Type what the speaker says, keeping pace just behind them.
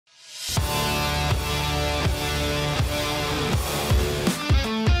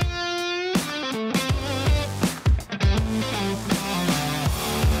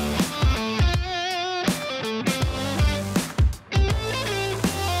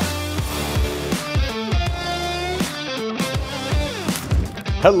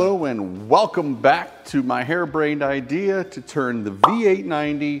Hello and welcome back to my harebrained idea to turn the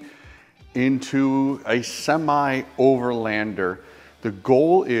V890 into a semi-overlander. The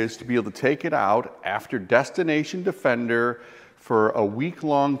goal is to be able to take it out after Destination Defender for a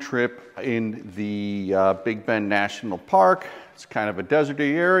week-long trip in the Big Bend National Park. It's kind of a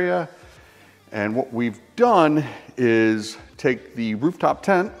deserty area. And what we've done is take the rooftop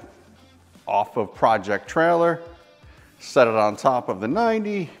tent off of Project Trailer, set it on top of the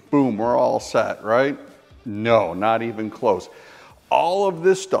 90, boom, we're all set, right? No, not even close. All of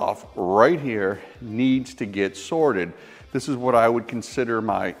this stuff right here needs to get sorted. This is what I would consider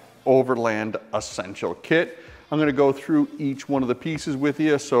my Overland Essential Kit. I'm gonna go through each one of the pieces with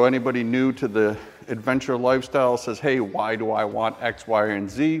you, so anybody new to the adventure lifestyle says, hey, why do I want X, Y, and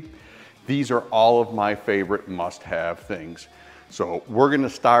Z? These are all of my favorite must-have things. So we're gonna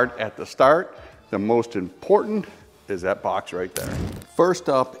start at the start. The most important is that box right there. First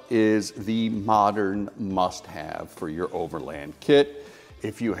up is the modern must-have for your Overland kit.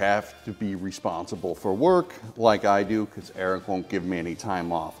 If you have to be responsible for work, like I do, because Eric won't give me any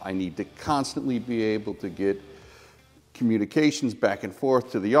time off, I need to constantly be able to get communications back and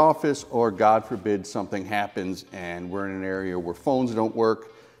forth to the office, or God forbid something happens and we're in an area where phones don't work.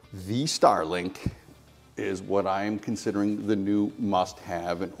 The Starlink is what I am considering the new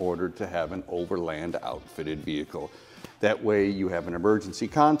must-have in order to have an Overland outfitted vehicle. That way you have an emergency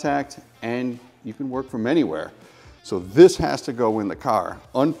contact and you can work from anywhere. So this has to go in the car.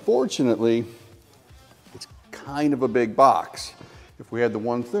 Unfortunately, it's kind of a big box. If we had the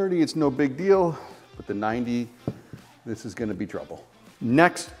 130, it's no big deal, but the 90, this is gonna be trouble.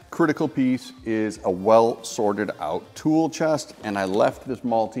 Next critical piece is a well sorted out tool chest, and I left this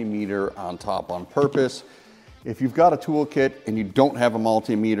multimeter on top on purpose. If you've got a toolkit and you don't have a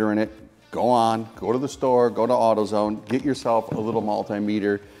multimeter in it, go to the store, go to AutoZone, get yourself a little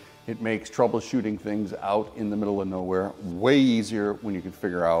multimeter. It makes troubleshooting things out in the middle of nowhere way easier when you can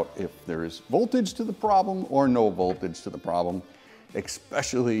figure out if there's voltage to the problem or no voltage to the problem,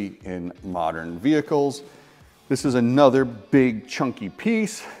 especially in modern vehicles. This is another big chunky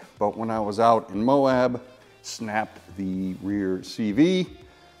piece, but when I was out in Moab, snapped the rear CV.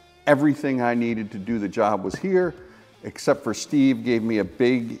 Everything I needed to do the job was here, except for Steve gave me a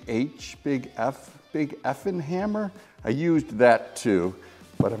big H, big effing hammer. I used that too,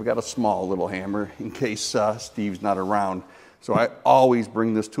 but I've got a small little hammer in case Steve's not around. So I always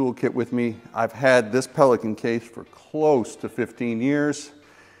bring this toolkit with me. I've had this Pelican case for close to 15 years,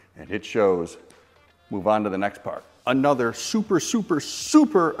 and it shows. Move on to the next part. Another super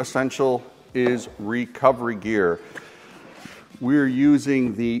essential is recovery gear. We're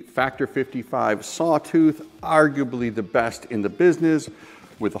using the Factor 55 sawtooth, arguably the best in the business,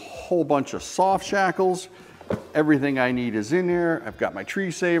 with a whole bunch of soft shackles. Everything I need is in there. I've got my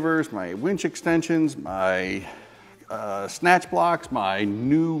tree savers, my winch extensions, my snatch blocks, my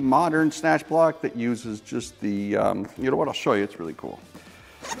new modern snatch block that uses just the, you know what, I'll show you, it's really cool.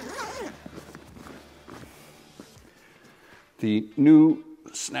 The new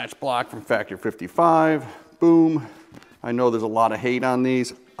snatch block from Factor 55, boom. I know there's a lot of hate on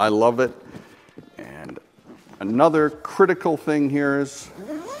these. I love it. And another critical thing here is,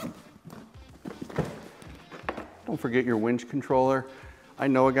 don't forget your winch controller. I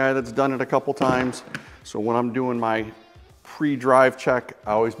know a guy that's done it a couple times. So when I'm doing my pre-drive check,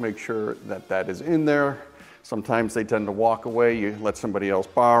 I always make sure that that is in there. Sometimes they tend to walk away. You let somebody else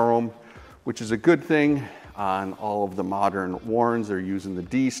borrow them, which is a good thing. On all of the modern Warrens, they're using the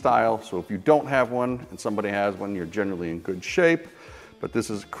D style. So if you don't have one and somebody has one, you're generally in good shape. But this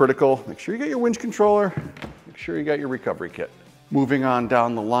is critical. Make sure you get your winch controller. Make sure you got your recovery kit. Moving on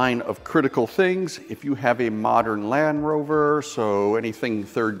down the line of critical things, if you have a modern Land Rover, so anything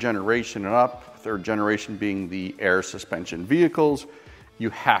third generation and up, third generation being the air suspension vehicles, you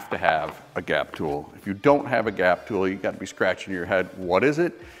have to have a gap tool. If you don't have a gap tool, you got to be scratching your head. What is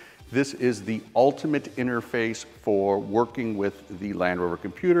it? This is the ultimate interface for working with the Land Rover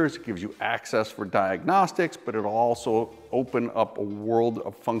computers. It gives you access for diagnostics, but it'll also open up a world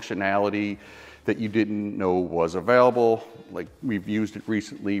of functionality that you didn't know was available. Like we've used it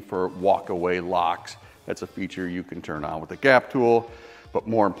recently for walk-away locks. That's a feature you can turn on with the gap tool. But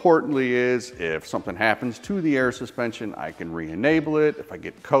more importantly is if something happens to the air suspension, I can re-enable it. If I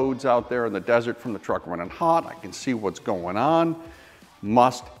get codes out there in the desert from the truck running hot, I can see what's going on.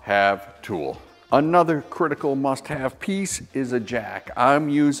 Must-have tool. Another critical must-have piece is a jack. I'm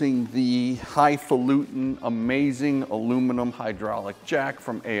using the highfalutin, amazing aluminum hydraulic jack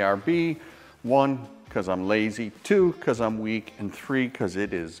from ARB. 1, because I'm lazy. 2, because I'm weak. And 3, because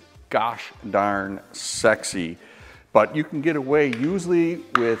it is gosh darn sexy. But you can get away usually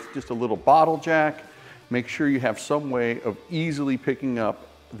with just a little bottle jack. Make sure you have some way of easily picking up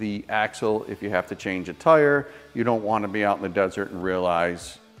the axle if you have to change a tire. You don't want to be out in the desert and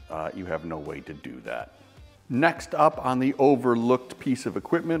realize you have no way to do that. Next up on the overlooked piece of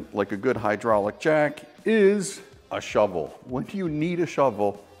equipment, like a good hydraulic jack, is a shovel. When you need a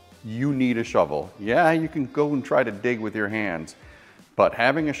shovel, you need a shovel. Yeah, you can go and try to dig with your hands, but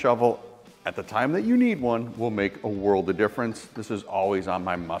having a shovel at the time that you need one will make a world of difference. This is always on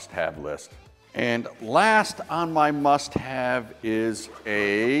my must-have list. And last on my must-have is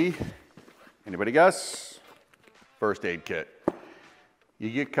anybody guess? First aid kit. You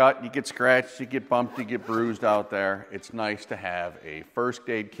get cut, you get scratched, you get bumped, you get bruised out there. It's nice to have a first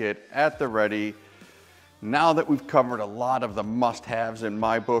aid kit at the ready. Now that we've covered a lot of the must-haves in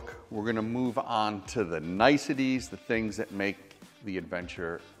my book, we're gonna move on to the niceties, the things that make the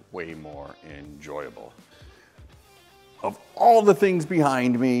adventure way more enjoyable. Of all the things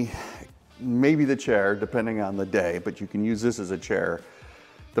behind me, maybe the chair, depending on the day, but you can use this as a chair.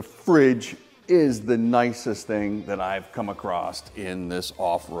 The fridge is the nicest thing that I've come across in this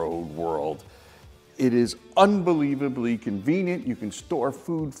off-road world. It is unbelievably convenient. You can store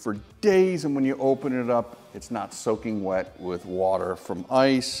food for days, and when you open it up, it's not soaking wet with water from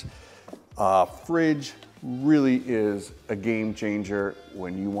ice. Fridge really is a game changer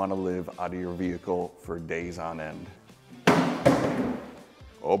when you want to live out of your vehicle for days on end.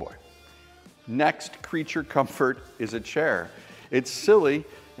 Oh boy. Next creature comfort is a chair. It's silly,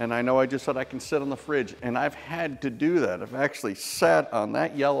 and I know I just said I can sit on the fridge, and I've had to do that. I've actually sat on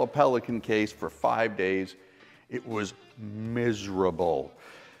that yellow Pelican case for 5 days. It was miserable.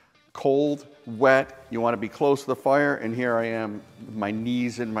 Cold, wet, you want to be close to the fire, and here I am, my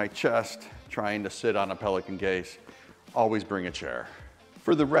knees in my chest, trying to sit on a Pelican case. Always bring a chair.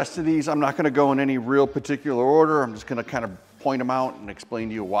 For the rest of these, I'm not going to go in any real particular order. I'm just going to kind of point them out and explain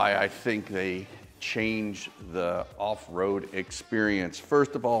to you why I think they change the off-road experience.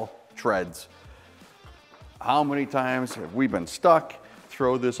 First of all, treads. How many times have we been stuck?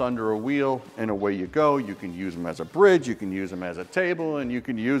 Throw this under a wheel and away you go. You can use them as a bridge, you can use them as a table, and you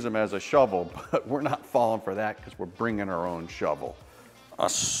can use them as a shovel, but we're not falling for that because we're bringing our own shovel. A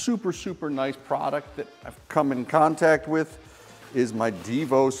super, super nice product that I've come in contact with is my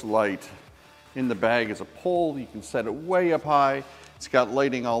Devos light. In the bag is a pole. You can set it way up high. It's got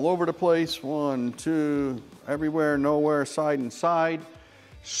lighting all over the place. 1, 2, everywhere, nowhere, side and side.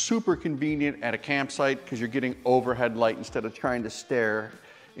 Super convenient at a campsite because you're getting overhead light instead of trying to stare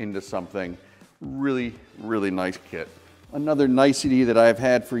into something. Really, really nice kit. Another nicety that I've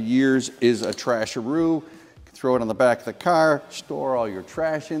had for years is a trasharoo. You can throw it on the back of the car, store all your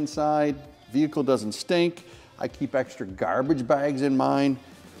trash inside. Vehicle doesn't stink. I keep extra garbage bags in mine.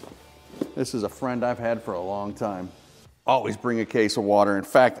 This is a friend I've had for a long time. Always bring a case of water. In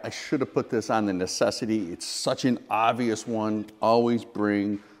fact, I should have put this on the necessity. It's such an obvious one. Always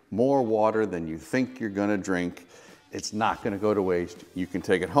bring more water than you think you're gonna drink. It's not gonna go to waste. You can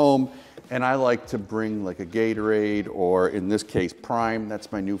take it home. And I like to bring like a Gatorade, or in this case, Prime.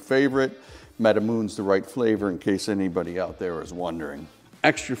 That's my new favorite. Metamoon's the right flavor in case anybody out there is wondering.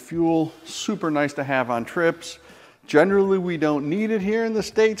 Extra fuel, super nice to have on trips. Generally, we don't need it here in the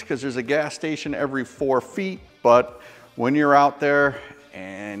States because there's a gas station every 4 feet, but when you're out there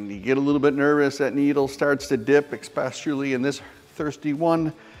and you get a little bit nervous, that needle starts to dip, especially in this thirsty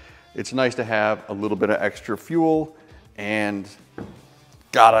one, it's nice to have a little bit of extra fuel. And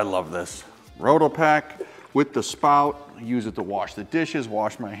God, I love this. Rotopack with the spout. I use it to wash the dishes,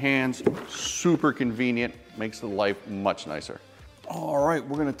 wash my hands. Super convenient, makes the life much nicer. All right,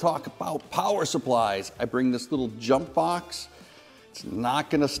 we're gonna talk about power supplies. I bring this little jump box. It's not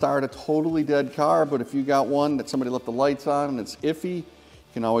gonna start a totally dead car, but if you got one that somebody left the lights on and it's iffy, you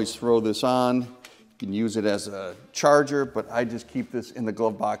can always throw this on. You can use it as a charger, but I just keep this in the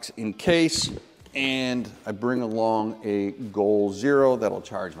glove box in case. And I bring along a Goal Zero that'll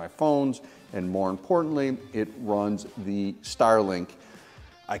charge my phones. And more importantly, it runs the Starlink.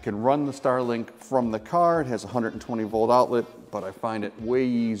 I can run the Starlink from the car. It has a 120 volt outlet, but I find it way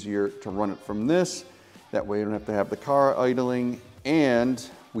easier to run it from this. That way you don't have to have the car idling, and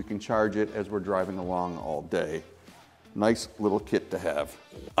we can charge it as we're driving along all day. Nice little kit to have.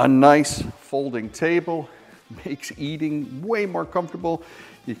 A nice folding table makes eating way more comfortable.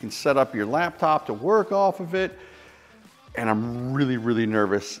 You can set up your laptop to work off of it. And I'm really, really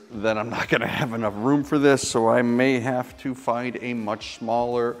nervous that I'm not gonna have enough room for this, so I may have to find a much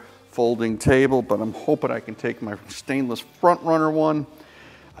smaller folding table, but I'm hoping I can take my stainless front runner one.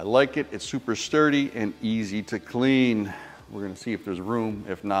 I like it, it's super sturdy and easy to clean. We're gonna see if there's room.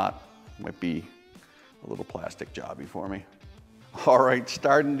 If not, might be a little plastic jobby for me. All right,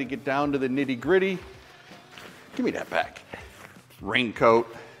 starting to get down to the nitty gritty. Give me that back. Raincoat,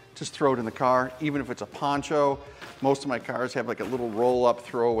 just throw it in the car, even if it's a poncho. Most of my cars have like a little roll up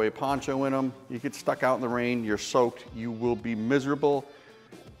throwaway poncho in them. You get stuck out in the rain, you're soaked, you will be miserable.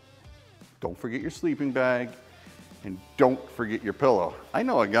 Don't forget your sleeping bag and don't forget your pillow. I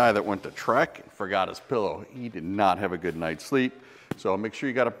know a guy that went to Trek and forgot his pillow. He did not have a good night's sleep. So make sure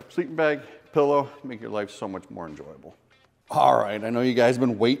you got a sleeping bag, pillow, make your life so much more enjoyable. All right, I know you guys have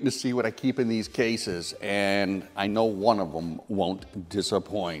been waiting to see what I keep in these cases, and I know one of them won't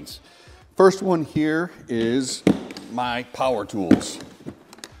disappoint. First one here is my power tools.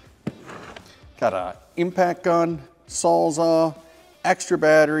 Got an impact gun, Sawzall, extra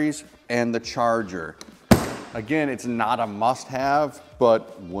batteries, and the charger. Again, it's not a must-have,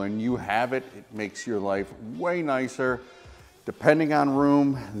 but when you have it, it makes your life way nicer. Depending on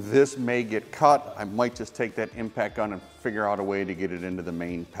room, this may get cut. I might just take that impact gun and figure out a way to get it into the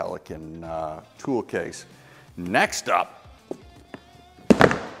main Pelican tool case. Next up,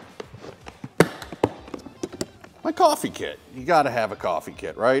 my coffee kit. You gotta have a coffee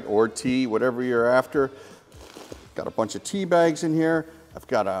kit, right? Or tea, whatever you're after. Got a bunch of tea bags in here. I've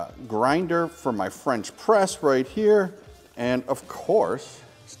got a grinder for my French press right here. And of course,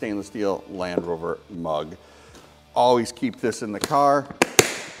 stainless steel Land Rover mug. Always keep this in the car.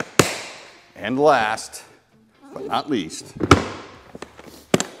 And last, but not least,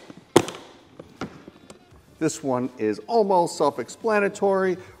 this one is almost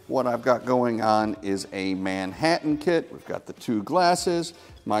self-explanatory. What I've got going on is a Manhattan kit. We've got the 2 glasses,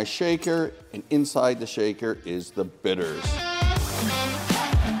 my shaker, and inside the shaker is the bitters.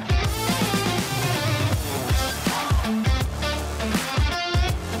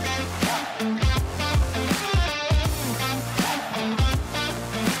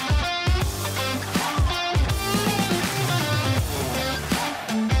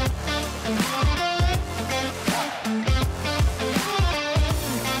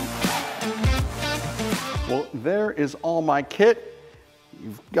 Well, there is all my kit.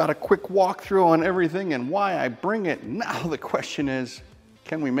 You've got a quick walkthrough on everything and why I bring it. Now the question is,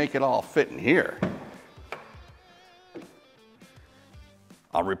 can we make it all fit in here?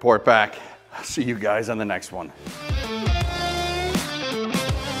 I'll report back. I'll see you guys on the next one.